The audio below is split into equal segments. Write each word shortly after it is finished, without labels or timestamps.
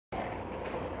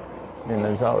I mean,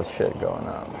 there's all this shit going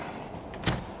on.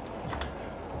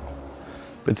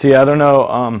 But see, I don't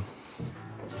know,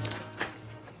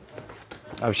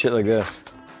 I have shit like this,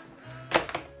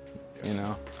 you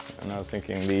know? And I was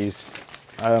thinking these,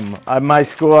 my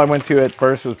school I went to at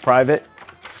first was private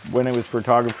when it was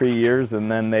photography years,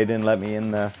 and then they didn't let me in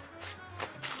the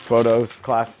photos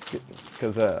class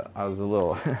because I was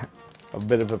a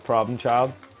bit of a problem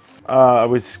child. I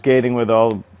was skating with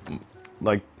all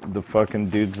like the fucking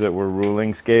dudes that were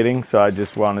ruling skating, so I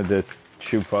just wanted to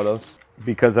shoot photos.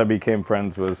 Because I became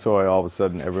friends with Soy, all of a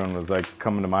sudden everyone was like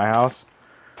coming to my house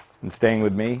and staying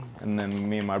with me, and then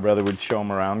me and my brother would show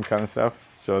them around kind of stuff.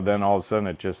 So then all of a sudden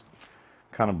it just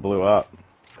kind of blew up.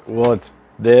 Well, it's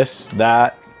this,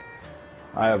 that.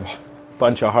 I have a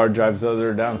bunch of hard drives that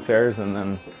are downstairs, and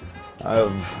then I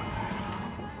have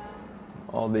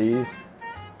all these,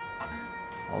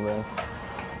 all this.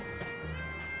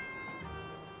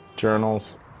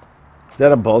 Journals. Is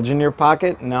that a bulge in your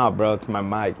pocket? No, bro, it's my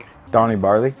mic. Donnie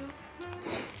Barley.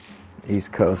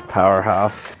 East Coast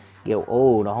powerhouse. Yo,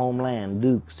 the homeland,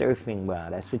 Duke, surfing, bro.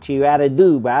 That's what you gotta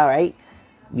do, bro, right?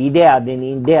 Be there, then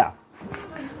in there.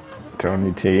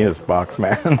 Tony T is box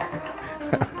man.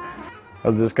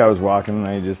 As this guy was walking,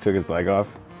 and he just took his leg off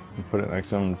and put it next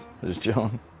to him, just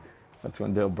chilling. That's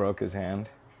when Dill broke his hand.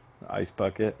 The ice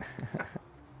bucket.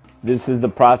 This is the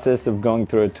process of going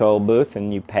through a toll booth,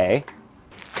 and you pay.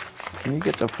 Can you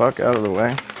get the fuck out of the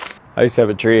way? I used to have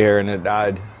a tree here and it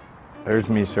died. There's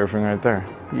me surfing right there.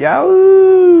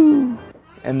 Yahoo!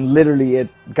 And literally it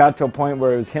got to a point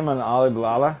where it was him on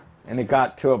Ollie, and it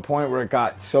got to a point where it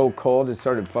got so cold it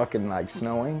started fucking like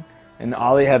snowing. And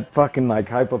Ollie had fucking like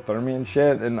hypothermia and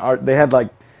shit, and they had like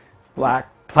black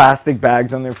plastic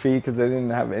bags on their feet because they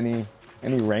didn't have any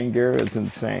rain gear. It's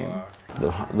insane. It's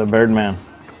the Birdman.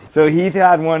 So he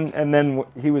had one, and then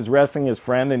he was wrestling his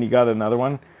friend, and he got another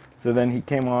one. So then he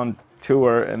came on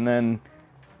tour, and then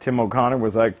Tim O'Connor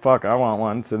was like, fuck, I want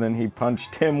one. So then he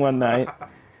punched Tim one night,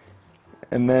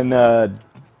 and then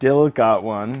Dill got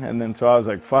one, and then so I was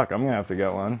like, fuck, I'm gonna have to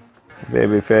get one.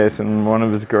 Babyface and one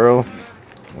of his girls.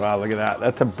 Wow, look at that.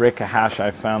 That's a brick of hash I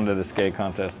found at a skate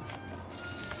contest.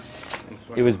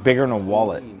 It was bigger than a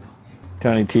wallet.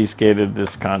 Tony T skated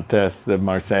this contest at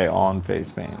Marseille on face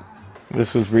paint.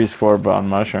 This was Reese Forbes on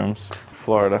mushrooms,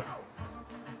 Florida.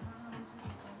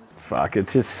 Fuck, it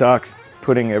just sucks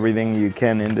putting everything you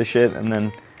can into shit and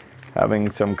then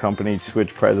having some company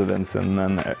switch presidents and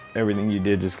then everything you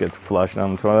did just gets flushed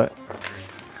down the toilet.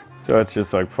 So it's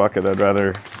just like, fuck it, I'd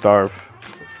rather starve.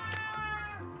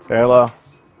 Say hello.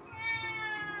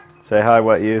 Say hi,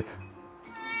 wet youth.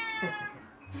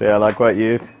 Say I like wet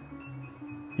youth.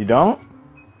 You don't?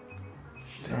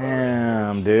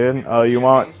 Damn, dude. Oh, you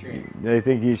want, they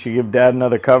think you should give dad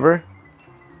another cover?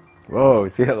 Whoa,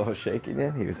 see that little shake he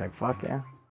did? He was like, fuck yeah.